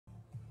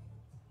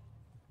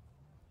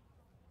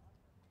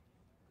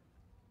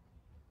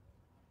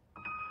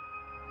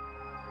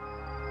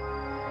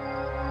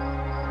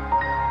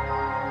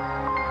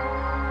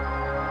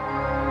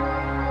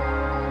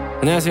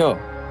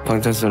안녕하세요.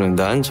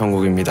 방탄소년단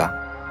정국입니다.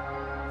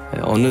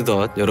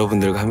 어느덧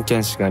여러분들과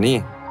함께한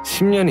시간이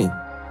 10년이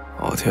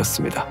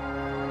되었습니다.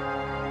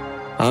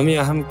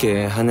 아미와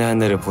함께 한 해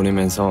한 해를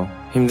보내면서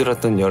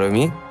힘들었던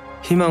여름이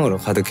희망으로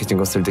가득해진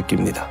것을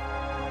느낍니다.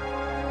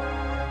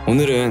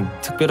 오늘은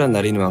특별한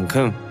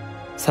날이니만큼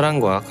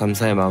사랑과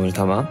감사의 마음을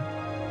담아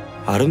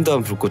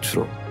아름다운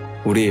불꽃으로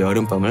우리의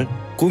여름밤을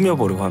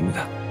꾸며보려고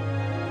합니다.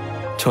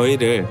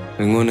 저희를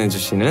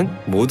응원해주시는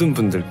모든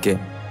분들께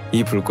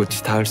이 불꽃이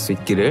닿을 수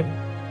있기를,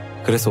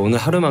 그래서 오늘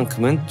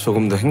하루만큼은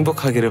조금 더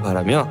행복하기를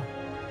바라며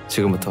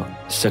지금부터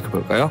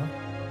시작해볼까요?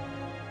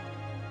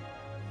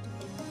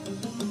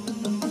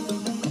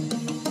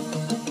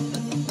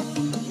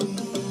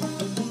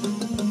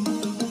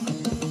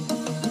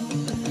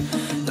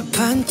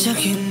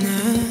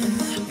 반짝이는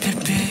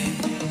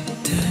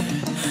별빛들,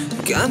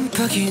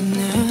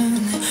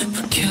 깜빡이는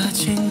불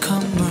켜진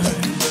건물,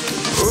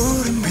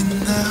 우린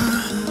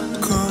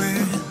빛나고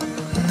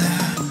있네.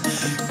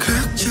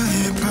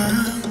 각자의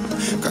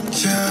방,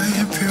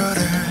 각자의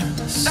별에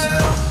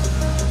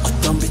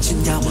어떤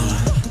빛은 야망,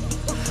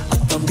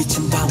 어떤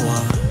빛은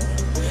방황.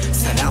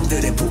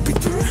 사람들의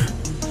부비들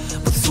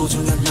모두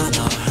소중한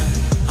나눠.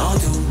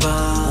 어두운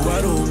밤,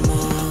 외로운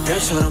밤,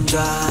 별처럼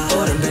다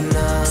오랜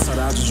빛나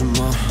사라져준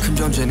뭐 큰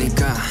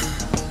존재니까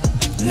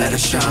Let it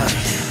shine.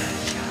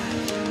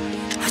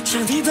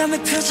 어쩜 이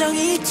밤의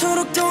표정이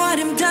이토록 더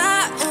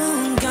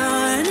아름다운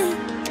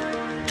건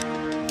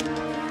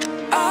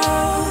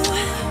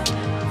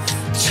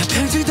저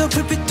별들도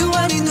불빛도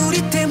아닌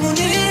우리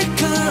때문일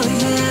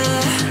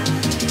거야.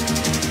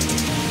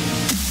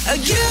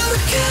 You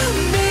look at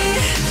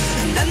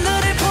me, 난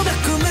너를 보며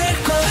꿈을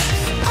꿔.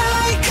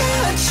 I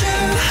got you,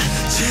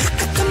 즉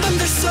같은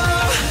밤들 속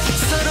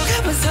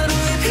서로가 본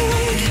서로의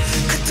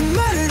빛, 같은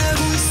말을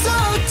하고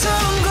있었던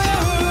걸.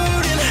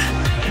 우린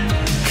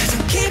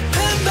가장 깊은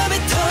밤에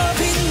더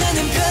빛나는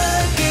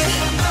별빛,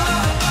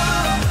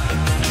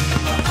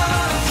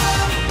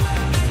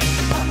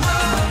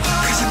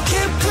 가장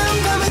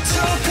깊은 밤에 더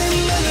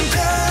빛나는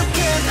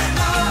별빛.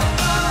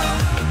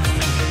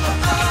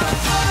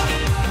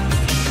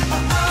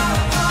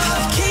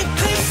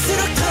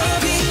 깊을수록 더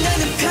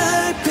빛나는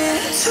별빛.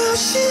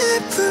 도시의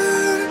불,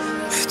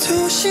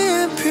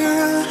 도시의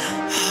별,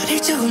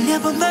 어릴 적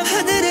올려본 밤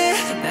하늘에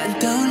난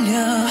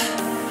떠올려.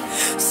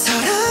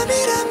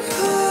 사람이란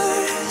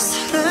불,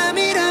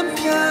 사람이란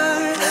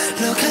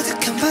별로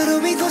가득한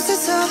바로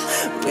이곳에서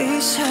We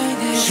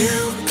shine.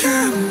 You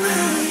got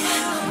me.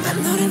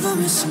 난 너를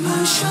보면서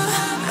멈춰.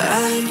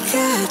 I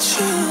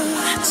got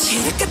you,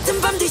 칠흑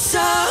같은 밤들 속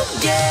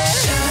yeah.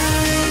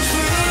 Shine,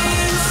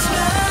 dream,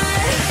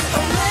 smile.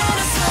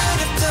 얼마나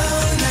살았던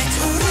night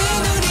우린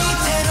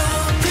이대로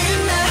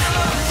빛나.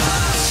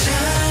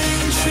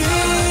 Shine,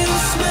 dream,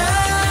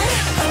 smile.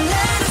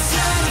 얼마나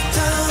살았던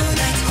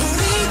night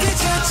우리 그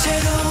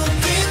자체로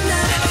빛나.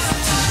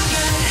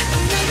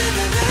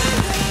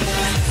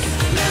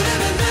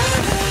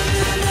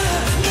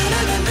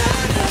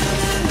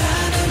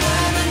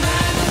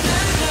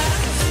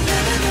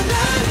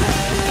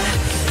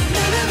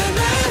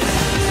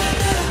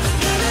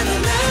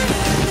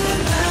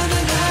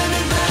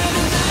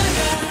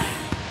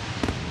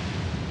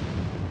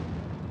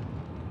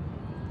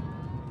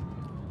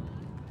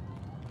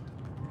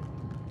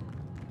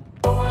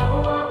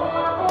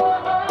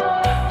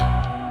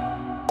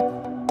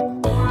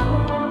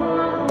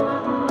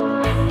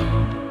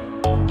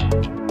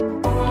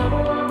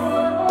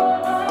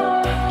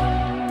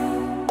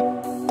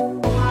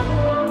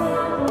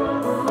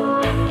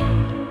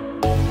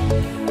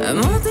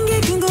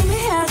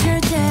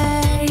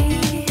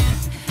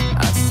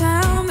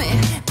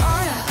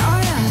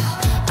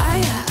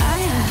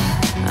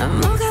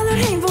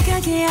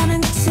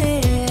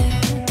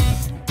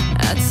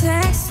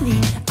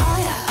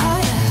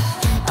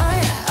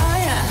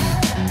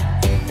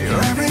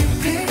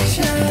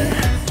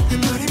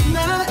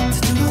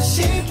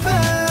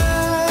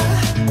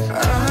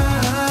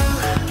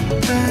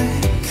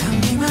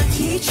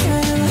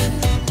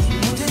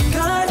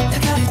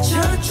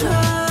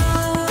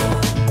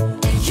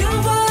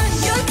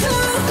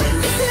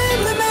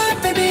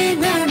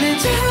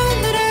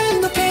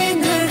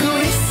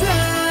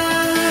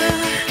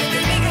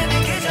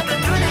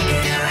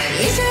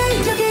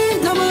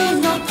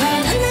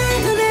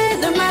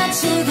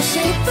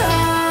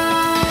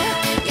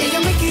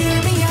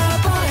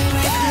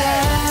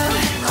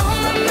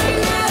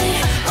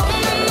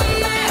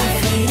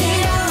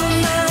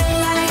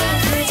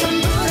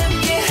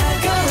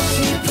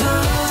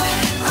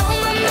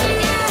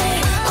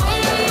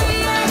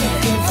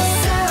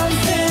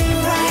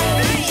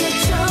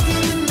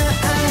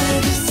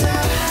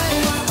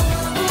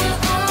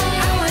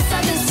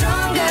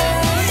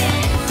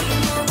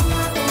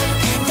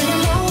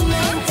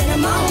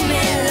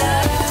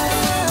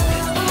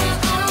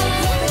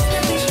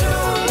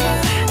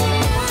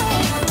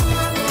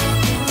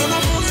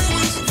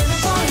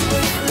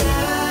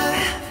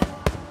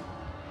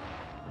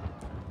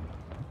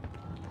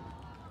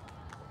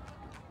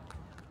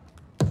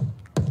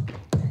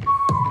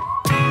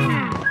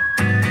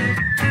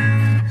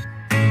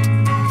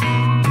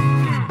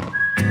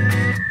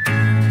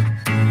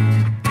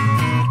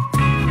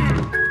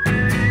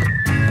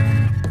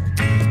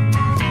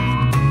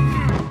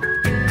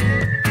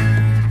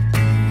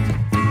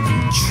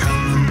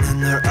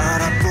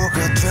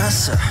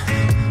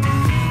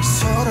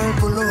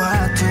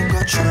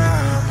 것처럼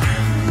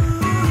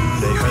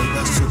내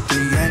혈관 속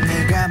뒤에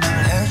네가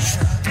말해줘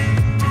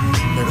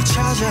내가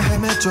찾아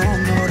헤매도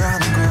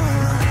너라는 걸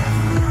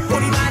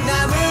우리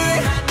만남을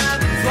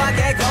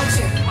수학의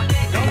공식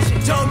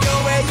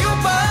종교의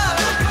유법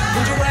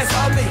우주의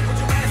선미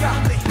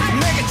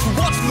내게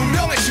주어진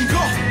운명의 증거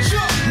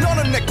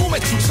너는 내 꿈의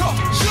주처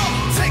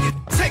Take it,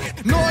 take it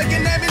너에게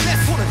내민 내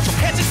손은 좀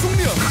해질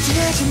숙명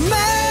걱정하지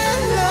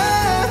말라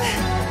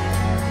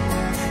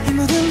이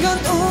모든 건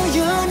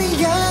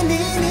우연이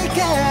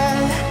아니니까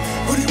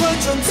우리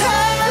완전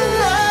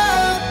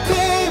달라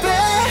baby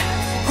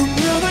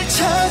운명을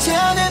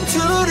찾아낸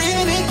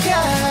둘이니까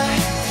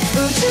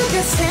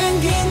우주가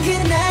생긴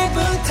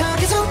그날부터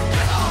계속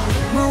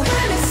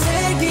모란의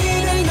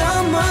세기를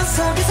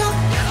넘어서 계속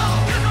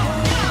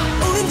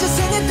우린 저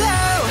생에도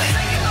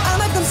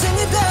아마도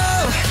생에도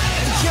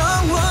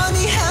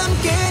영원히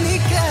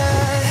함께니까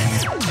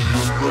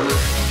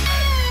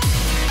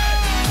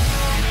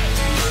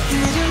이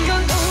모든 건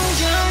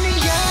우연이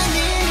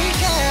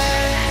아니니까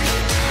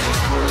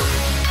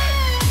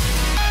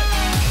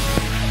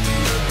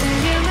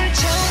운명을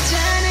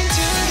찾아낸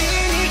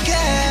둘이니까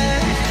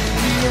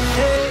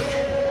yeah.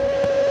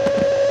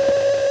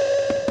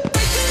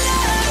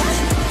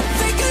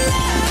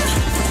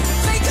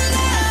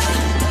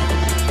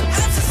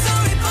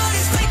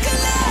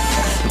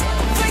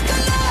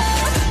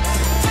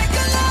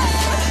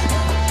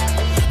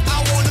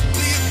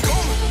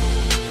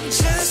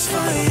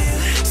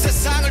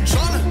 세상을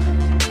저는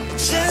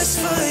Just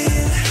for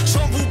you,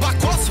 전부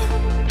바꿔서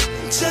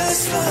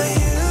just for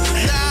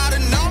you, 나를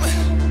넘은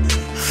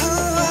who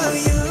are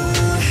you?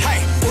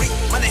 Hey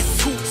우리만의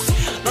수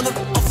너는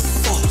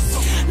없어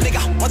내가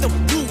완전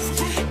blue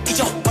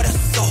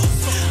잊어버렸어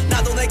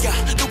나도 내가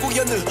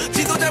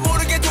누구였는지도 잘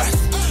모르게 됐어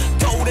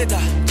거울에다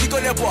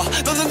뒤걸려봐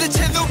너는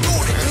대체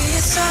누구래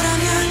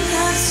위해서라면 난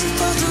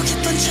슬퍼도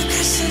기쁜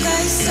척할 수가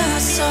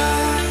있었어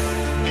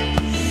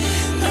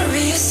널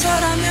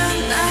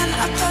위해서라면 난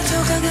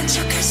아파도 강한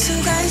척할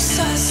수가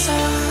있었어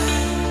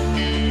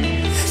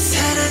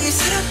사랑이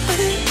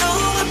사랑만을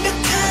너무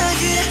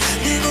완벽하게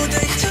내 모든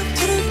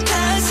점들을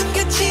다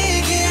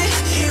숨겨지게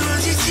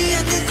이루어지지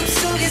않는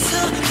꿈속에서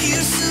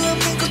피울 수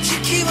없는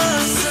꽃을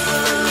키웠어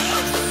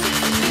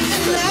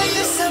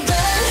나였어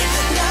bad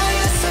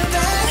나였어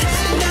bad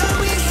너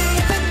위해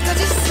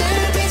입에까지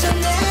슬피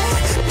전에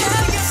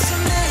나였어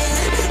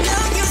mad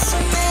나였어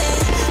mad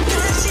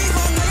가지고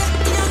날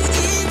그냥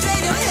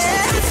이대로 해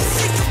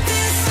Sick of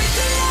this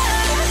fake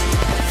love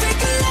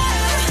fake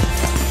love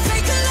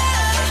fake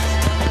love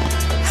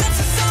I'm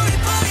so sorry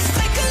but it's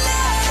fake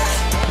love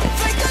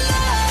fake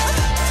love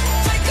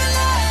fake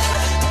love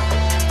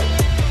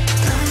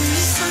널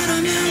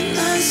위해서라면 난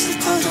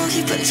슬퍼도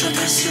기쁜 척할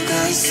수가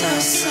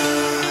있었어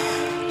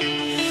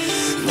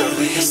널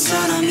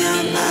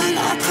위해서라면 난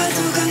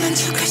아파도 강한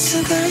척할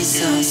수가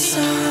있었어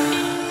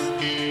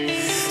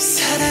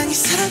사랑이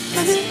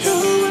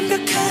사랑만으로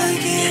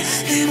완벽하게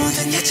내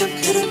모든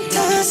약점들은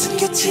다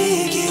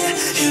숨겨지기에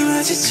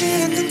이루어지지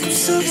않는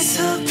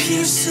꿈속에서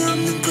피울 수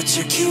없는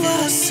꽃을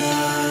키웠어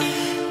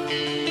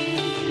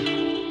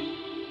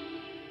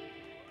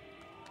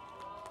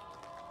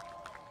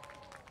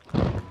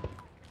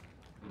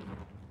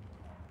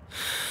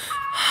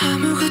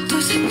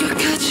아무것도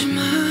생각하지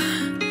마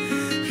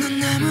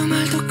넌 아무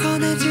말도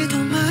꺼내지도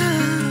마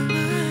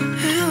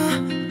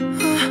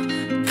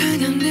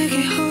그냥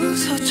내게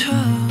웃어줘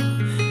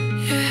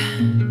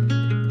yeah.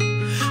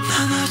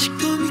 난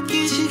아직도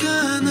믿기지가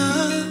않아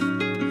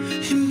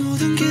이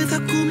모든 게 다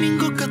꿈인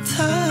것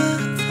같아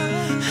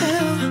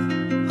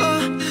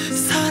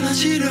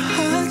사라지려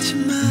하지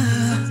마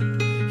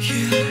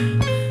yeah.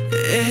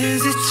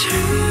 Is it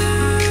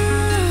true?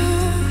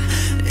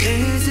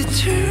 Is it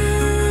true?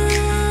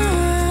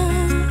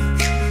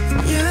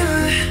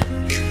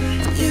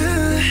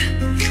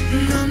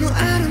 너무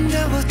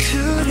아름다워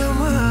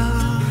두려워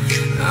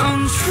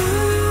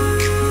Untrue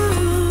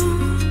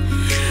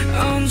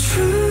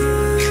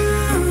Untrue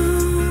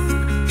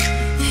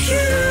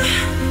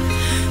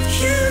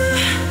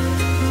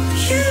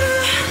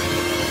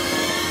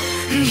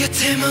You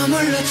곁에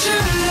머물러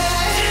줄래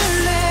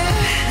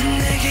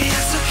내게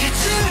약속해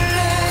줄래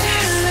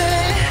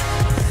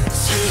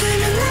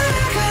손들면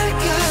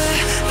날아갈까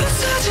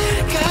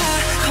부서질까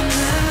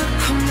겁나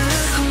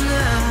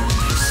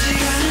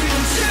시간을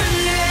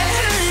멈출래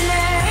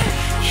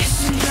이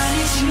순간이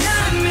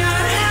지나면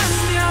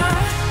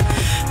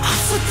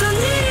없었던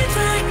일이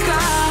될까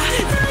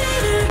날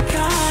잃을까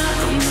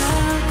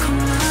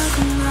겁나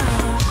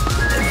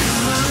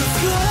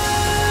Butterfly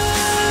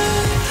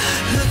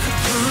like a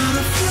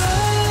butterfly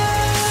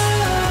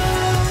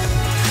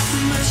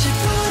마치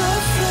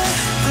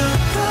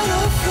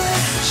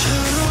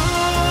butterfly처럼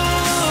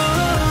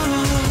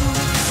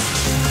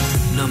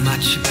너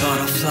마치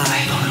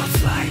butterfly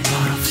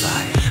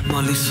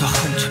멀리서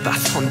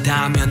훔쳐봤선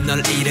닿으면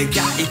널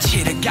잃어가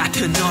이치를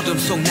같은 어둠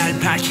속 날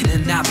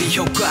밝히는 나비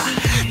효과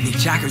네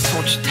작은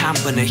손짓 한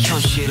번에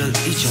현실을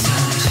잊어놔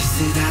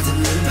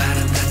쓰다듬는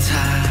바람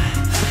같아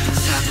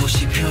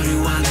살포시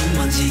표류하는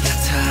먼지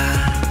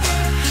같아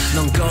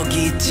넌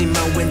거기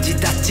있지만 왠지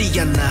닿지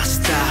않아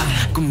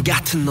Stop 꿈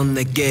같은 넌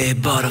내게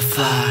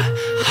butterfly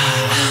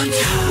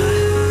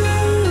Untrue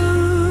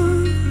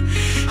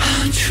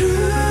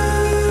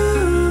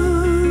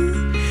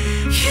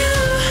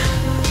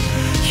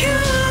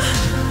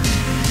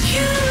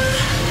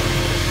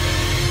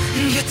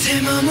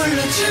곁에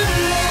머물러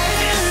줄래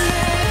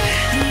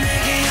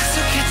내게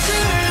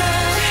약속해줄래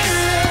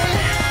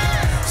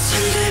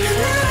손들면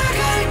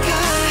날아갈까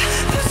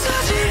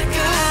부서질까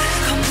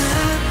겁나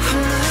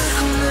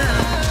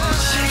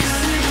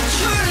시간을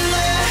줄래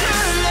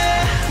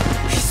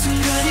이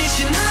순간이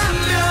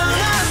지나면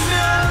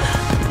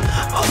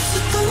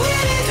없었던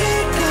일이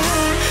될까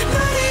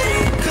말이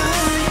될까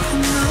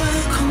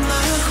겁나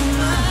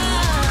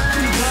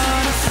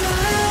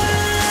Butterfly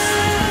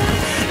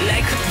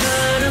like a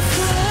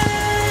butterfly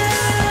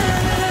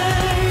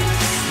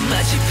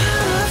마치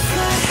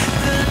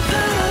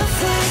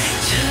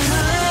butterfly처럼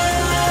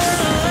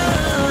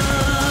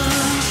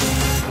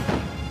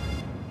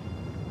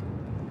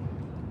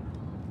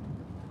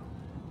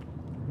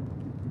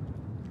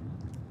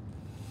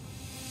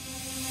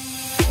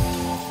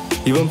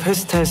이번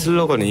페스타의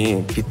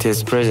슬로건이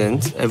BTS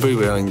Present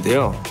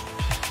Everywhere인데요.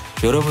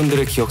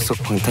 여러분들의 기억 속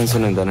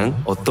방탄소년단은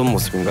어떤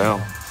모습인가요?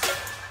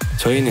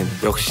 저희는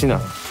역시나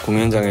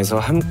공연장에서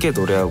함께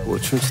노래하고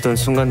춤추던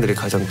순간들이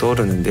가장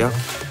떠오르는데요.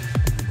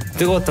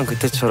 뜨거웠던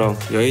그때처럼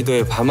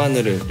여의도의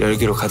밤하늘을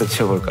열기로 가득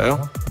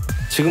채워볼까요?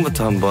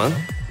 지금부터 한번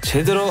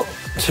제대로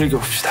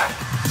즐겨봅시다.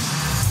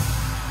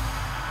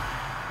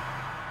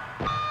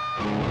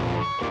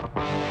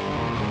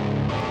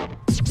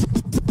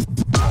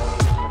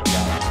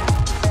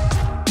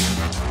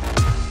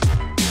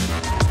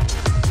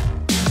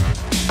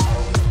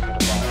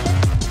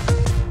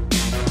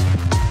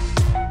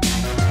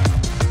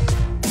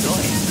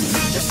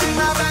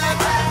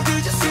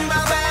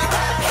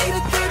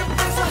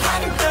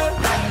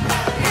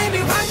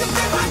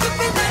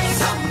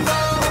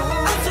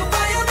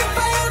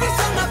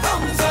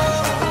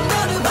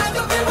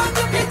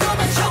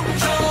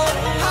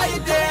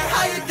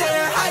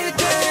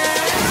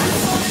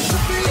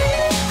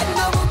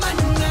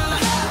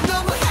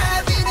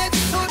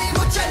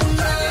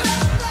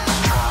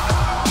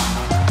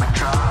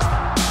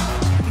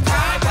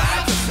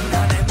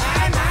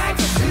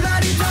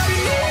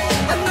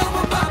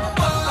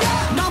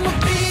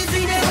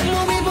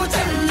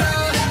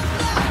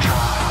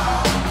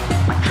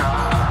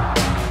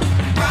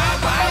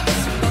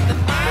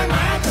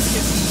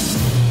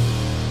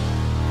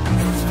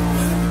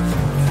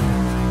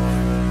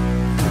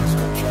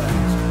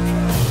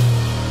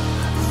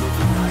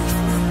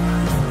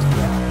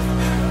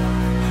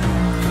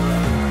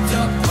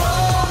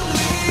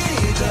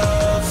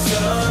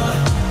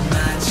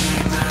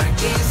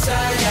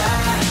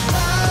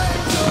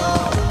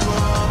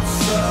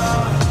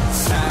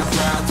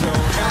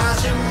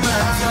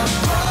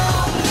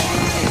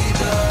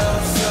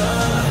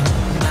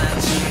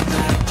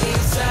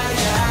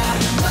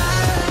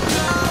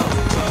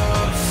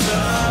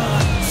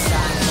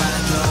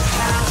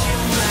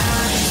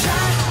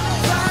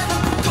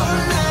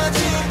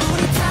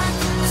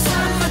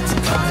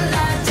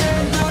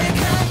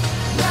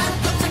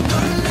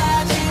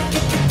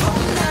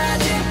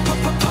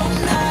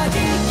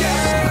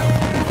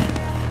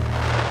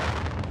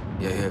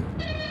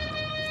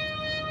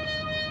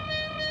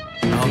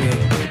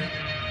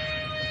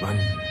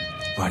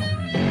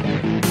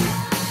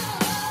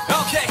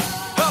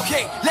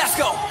 Okay, let's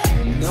go.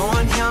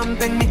 너한 현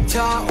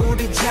 100m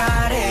우리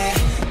자리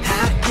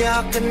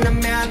학교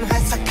끝나면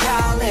회사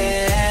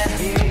갈래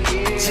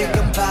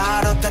지금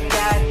바로 다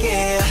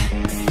갈게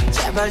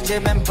제발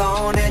집엔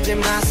보내지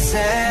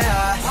마세요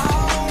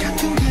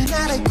같은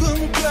그날의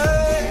꿈꿔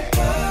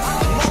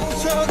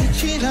멍청이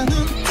지나는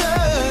듯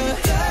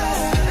I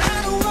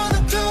don't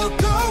wanna go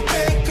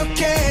back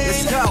again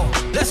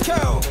Let's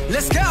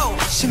go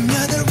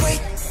 10년을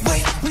wait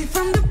We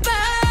from the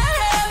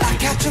bottom I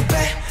got you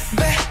back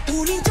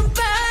우린 좀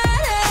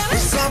빠름 We're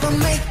seven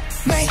mate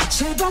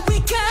제발 we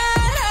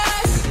got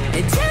us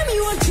And tell me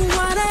what you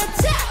wanna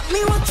Tell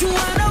me what you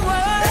wanna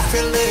want If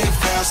you live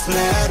fast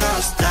let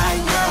us die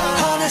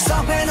young 어느새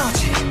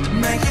에너지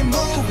Make it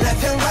move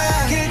left and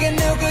right 그게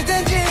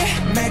누구든지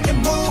Make it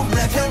move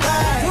left and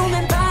right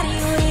보면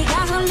party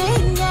우리가 설레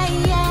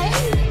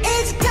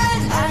It's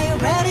good Are you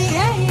ready?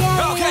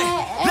 Okay,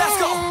 let's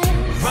go.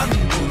 Run,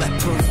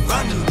 bulletproof,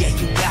 run, yeah,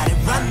 you got it,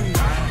 run,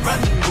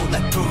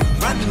 bulletproof,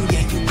 run,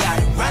 yeah, you got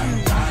it, run,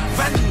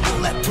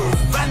 bulletproof,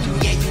 run,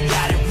 yeah, you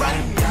got it, run,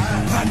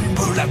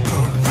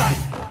 bulletproof, run.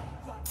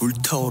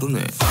 불타오르네.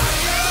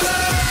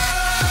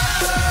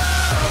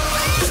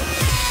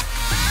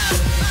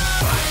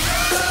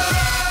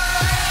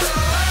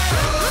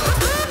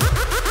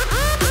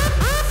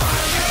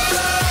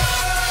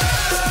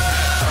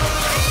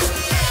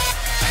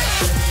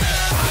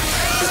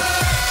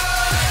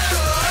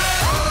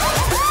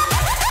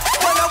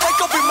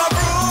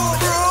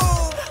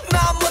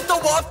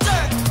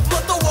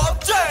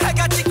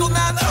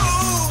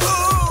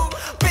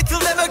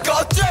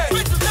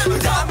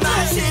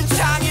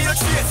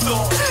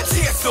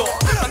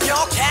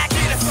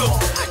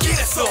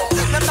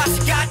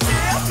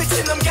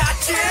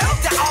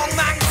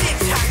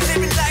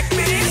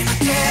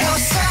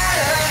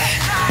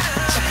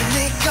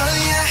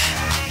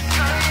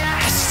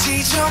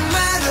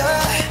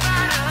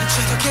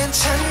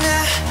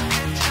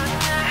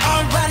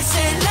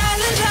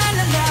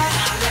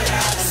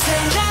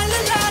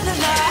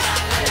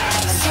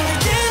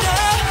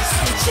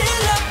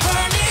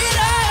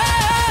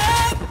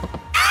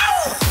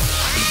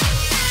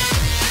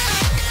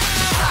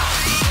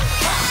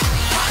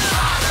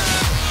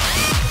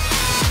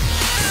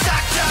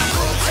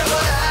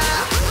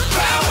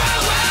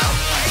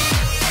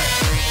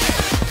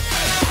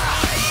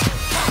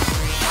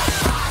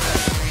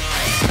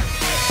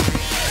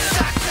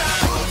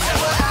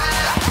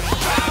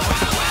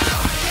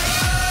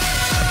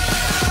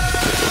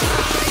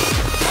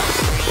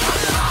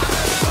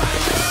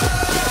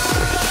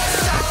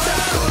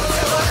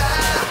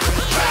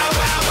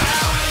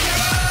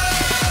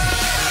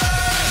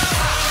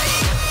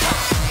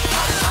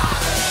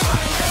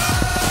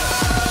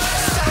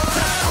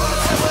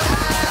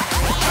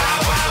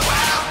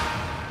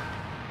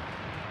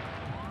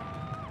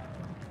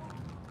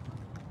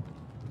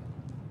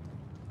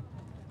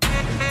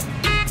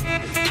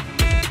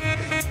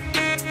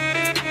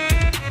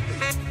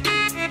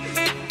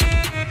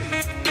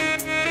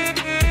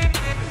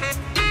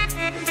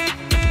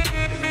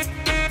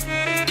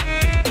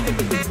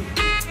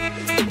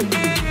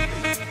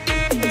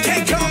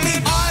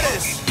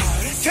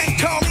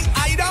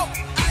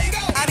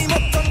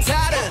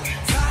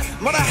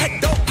 뭐라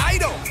해도 I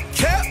don't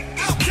care.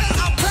 I'm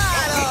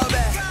proud of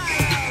it.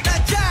 난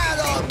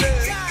잘없는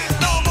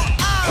너무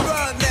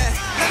알았네.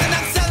 나는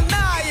항상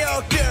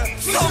나였길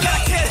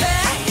소각해.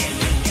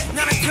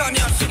 나는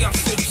전혀 신경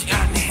쓰지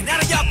않네.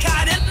 나는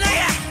역할은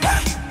내야.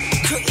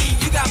 그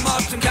이유가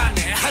뭐든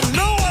간에 I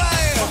know what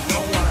I am.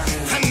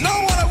 I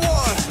know what I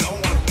want.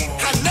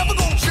 I never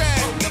gon'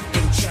 change.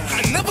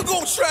 I never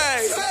gon'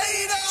 trade.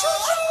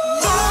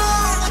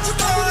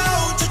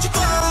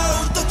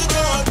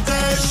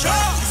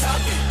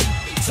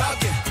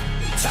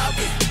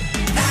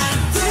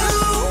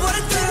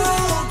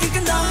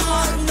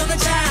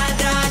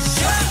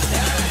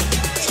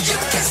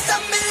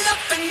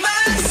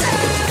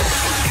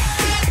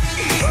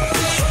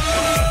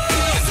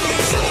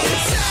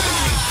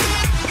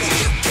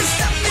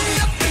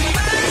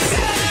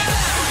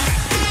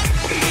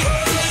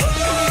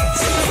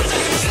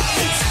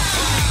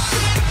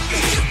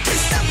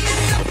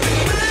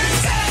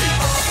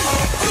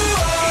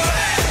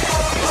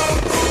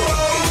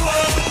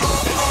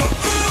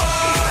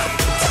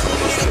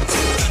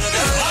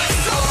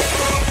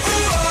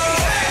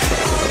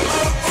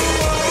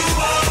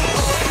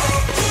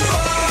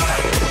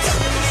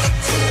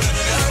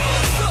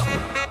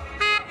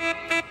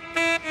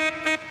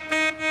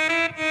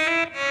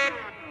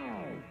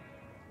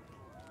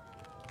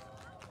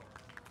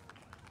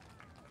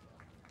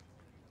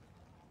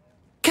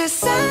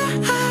 Cause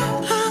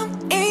I'm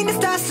in the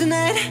stars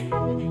tonight.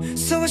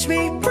 So watch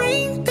me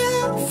bring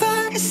the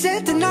fire,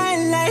 set the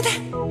night light.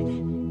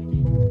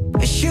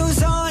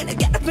 Shoes on,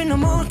 get up in the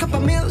morning, cup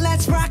of milk,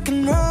 let's rock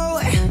and roll.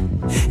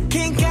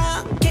 Kink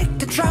out, kick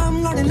the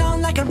drum, rolling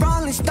on like a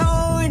rolling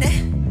stone.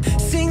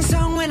 Sing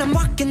song when I'm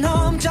walking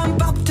home,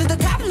 jump up to the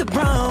top of the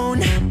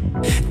brown.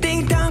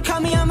 Ding dong,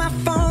 call me on my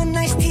phone,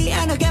 nice tea,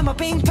 and I'll get my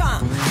ping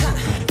pong.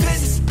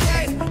 This is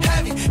dead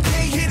heavy,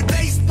 can't hit the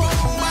bass, boom,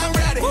 I'm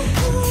ready.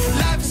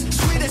 Life is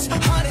sweet as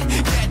honey,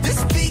 yeah,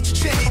 this beach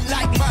chain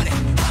like money.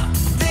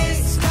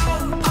 This go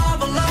all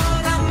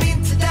alone, I'm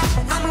into that,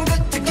 I'm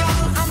good to go,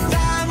 I'm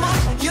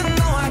diamond, you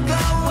know I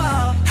glow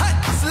up. Hey,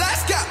 so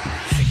let's go.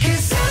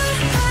 Cause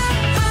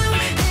I'm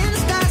in the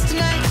stars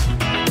tonight.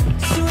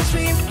 So watch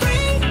me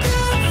bring the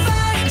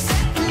fire,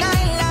 set the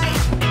night light.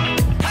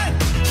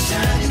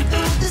 Shining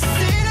through the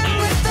city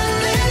with a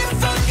little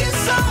fucking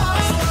soul.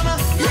 So I'ma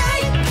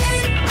light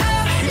it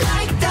up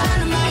like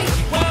dynamite.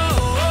 Whoa,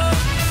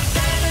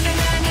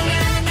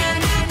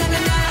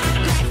 na-na-na-na-na-na-na-na-na.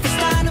 Life is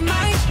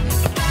dynamite.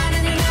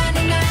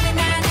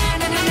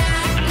 Na-na-na-na-na-na-na-na-na.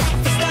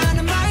 Life is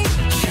dynamite.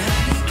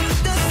 Shining through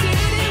the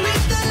city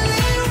with a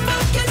little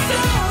fucking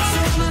soul. So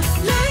I'ma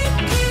light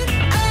it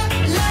up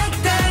like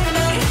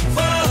dynamite.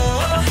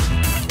 Whoa,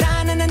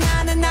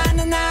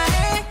 da-na-na-na-na-na-na-na.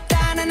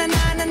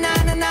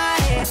 Da-na-na-na-na-na-na-na.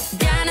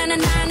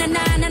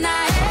 Da-na-na-na-na-na-na.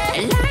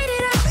 Light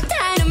it up like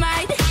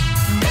dynamite.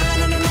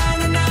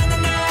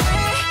 Da-na-na-na-na-na-na.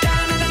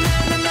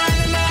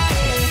 Da-na-na-na-na-na-na.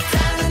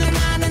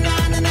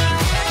 Da-na-na-na-na-na-na.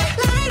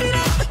 Light it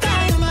up like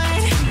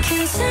dynamite.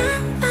 'Cause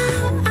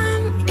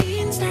I'm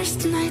in the stars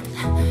tonight.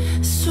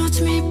 So watch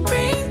me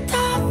bring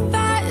the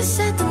fire,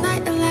 set the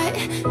night alight.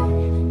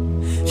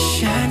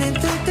 Shining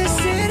through the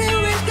city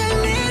with a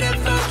little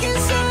fucking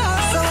soul.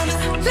 So I'ma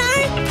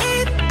light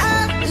it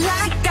up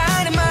like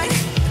dynamite.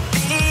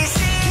 This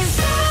is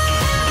so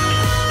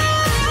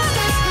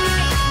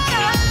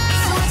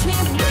watch me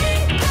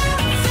bring the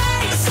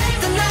fire, set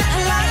the night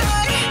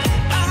alight.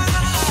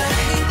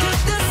 Shining through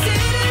the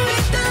city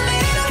with a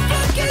little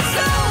fucking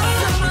soul.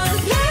 So I'ma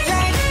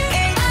light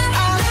it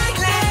up like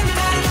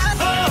dynamite.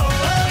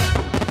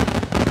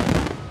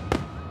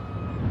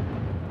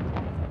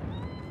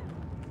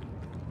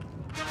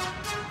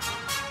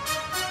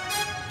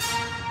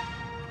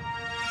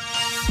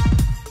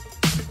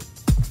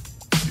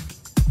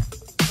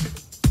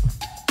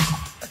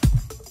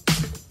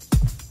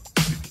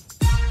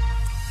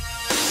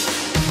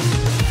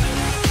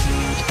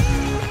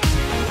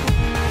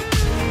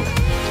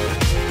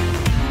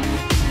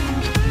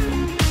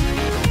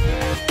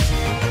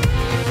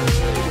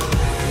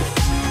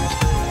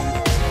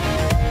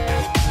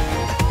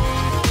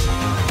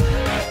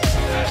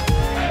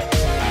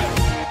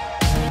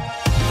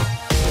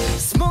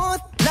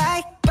 Smooth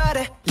like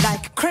butter,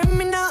 like a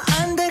criminal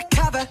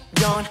undercover.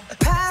 Don't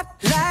pop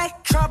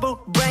like trouble,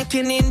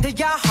 breaking into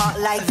your heart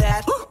like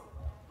that.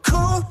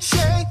 Cool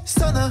shade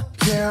stunner,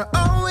 yeah,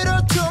 owe it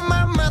all to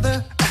my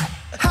mother.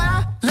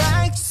 Hot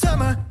like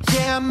summer,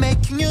 yeah, I'm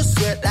making you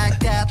sweat like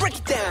that. Break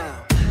it down.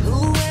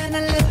 Ooh, when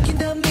I look in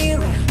the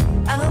mirror,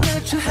 I'm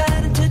not too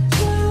hard to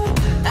do.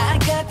 I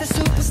got the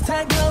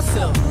superstar glow,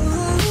 so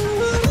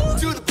ooh,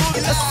 Do the boogie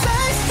a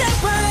side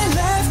step right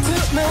left to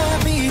my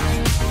beat.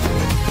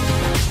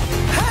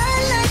 I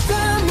like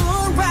the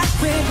moon rock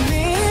with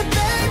me,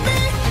 baby.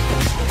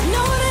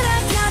 Know that I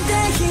got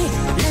the heat.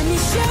 Let me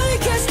show you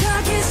 'cause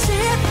talk is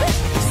cheap.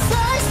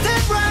 Side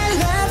step right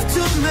left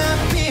to my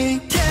beat.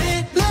 Get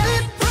it, let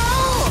it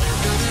roll.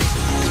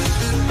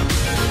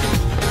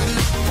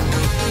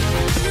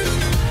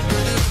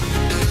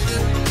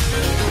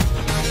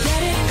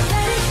 Get it,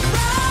 let it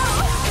roll.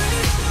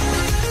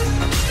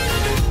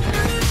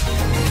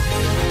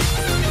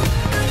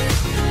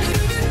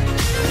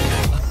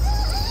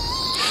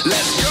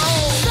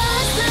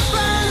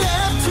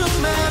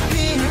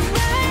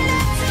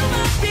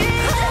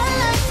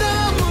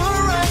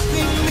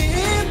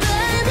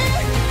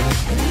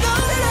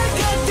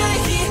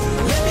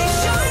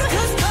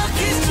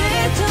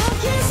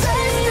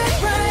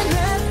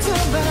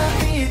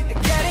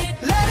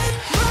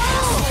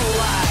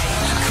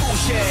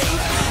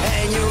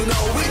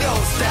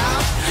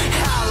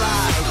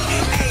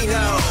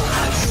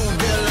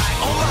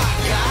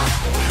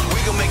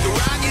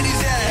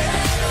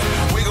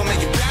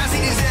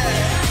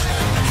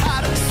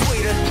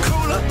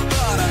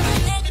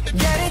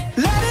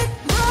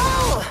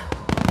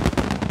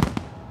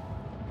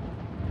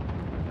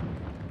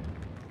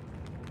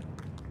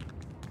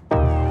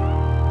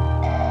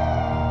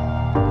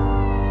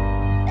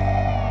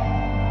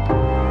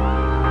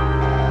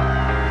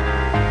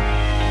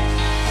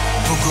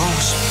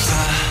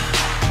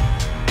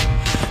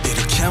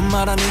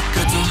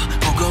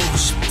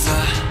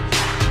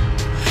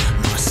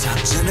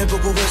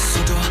 보고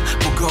있어도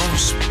보고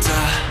싶다.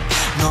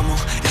 너무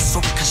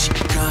약속한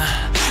시간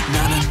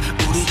나는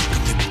우리가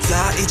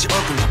밉다. 이제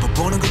얼굴 한번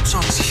보는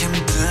것조차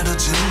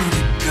힘들어진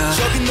우리가.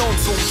 저긴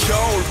온통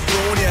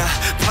겨울뿐이야.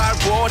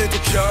 8월에도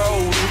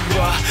겨울이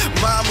와.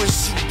 마음은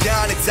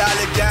시간에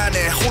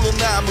달려가네. 홀로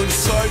남은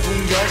설국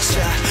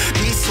열차.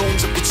 네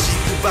손잡고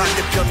지구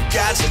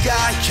반대편까지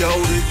가.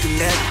 겨울을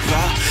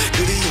끝내봐.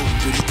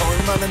 그리움들이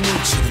얼마나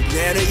눈치를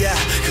내려야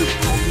그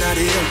봄날이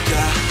올까.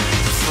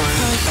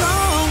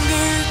 발동을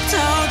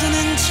떠드는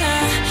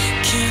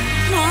작은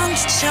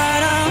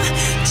먼지처럼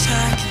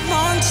작은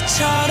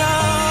먼지처럼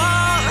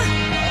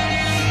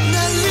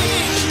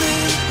날리는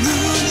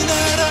눈이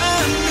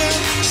나라면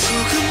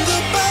조금 더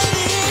빨리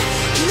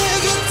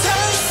내게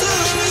닿을 수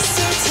있을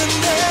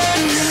텐데.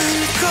 난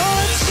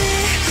꽃이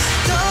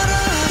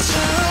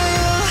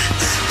떨어져요.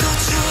 또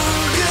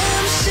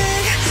조금씩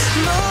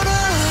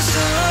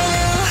멀어져요.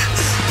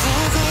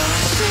 보고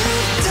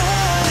싶다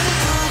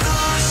보고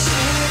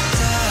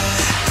싶다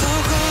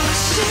보고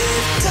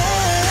싶다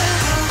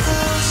보고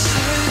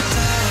싶다.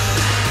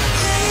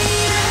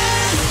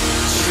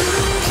 추운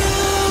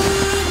겨울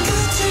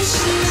끝을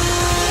지나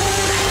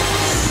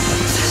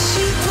다시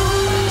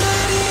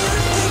봄날이 올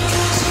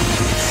때까지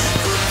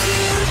꽃이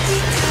올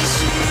때까지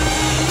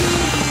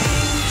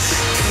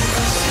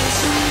그곳에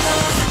좀 더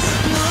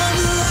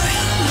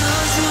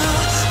머물러줘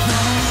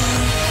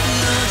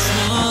머물러줘.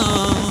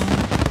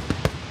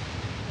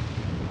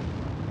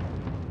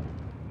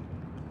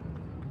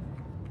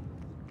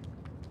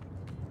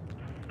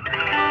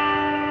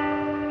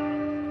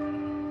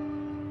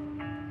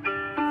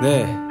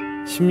 네,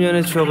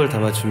 10년의 추억을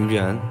담아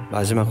준비한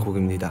마지막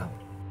곡입니다.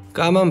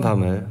 까만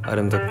밤을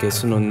아름답게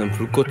수놓는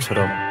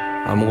불꽃처럼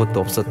아무것도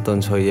없었던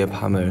저희의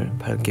밤을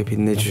밝게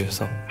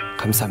빛내주셔서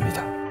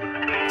감사합니다.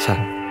 자,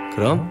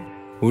 그럼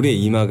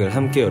우리의 2막을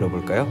함께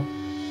열어볼까요?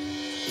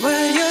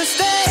 Will you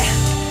stay?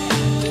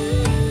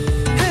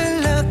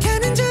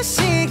 흘러가는 저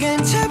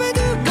시간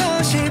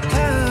잡아두고 싶어.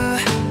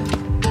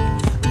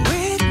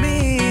 With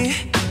me.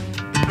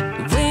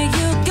 Where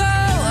you go?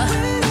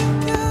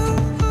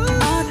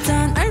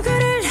 어떤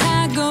얼굴을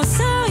하고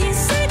서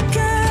있을까?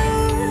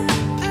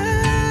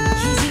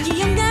 이제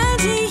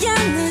기억나지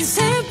않는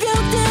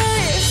새벽들.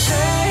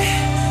 Say,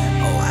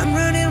 oh I'm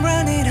running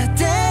out of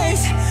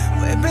days.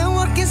 We've been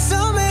walking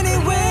so many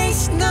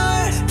ways.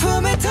 널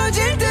품에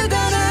터질 듯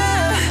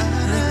알아.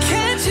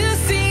 Can't you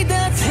see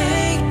the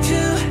take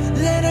two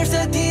letters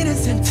I didn't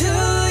send to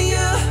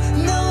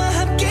you. 너와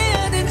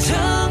함께하는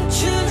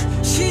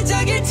청춘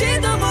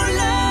시작일지도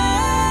몰라.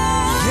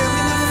 Yeah,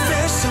 we never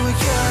felt so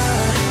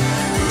young.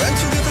 Run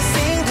together,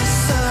 sing the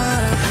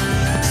song.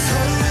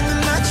 서로의 눈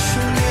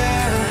맞추며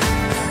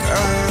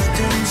어둠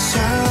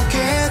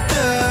속에도.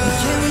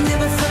 Yeah, we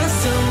never felt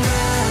so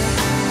right.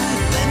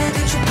 When I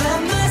got you by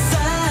my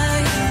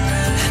side.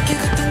 함께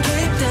걷던 길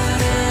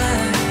따라.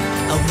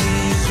 Oh, we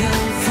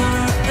young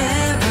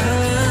forever.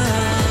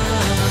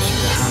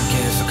 당신과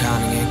함께해서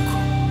가능했고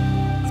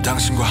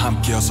당신과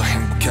함께여서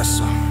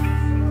행복했어.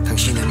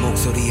 당신의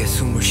목소리에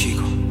숨을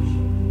쉬고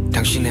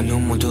당신의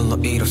눈물들로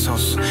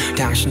일어섰어.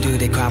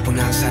 당신들의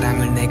과분한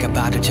사랑을 내가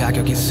받을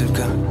자격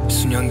있을까?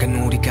 수년간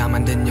우리가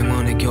만든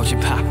영원의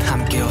교집합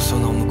함께여서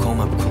너무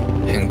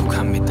고맙고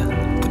행복합니다.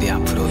 부디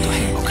앞으로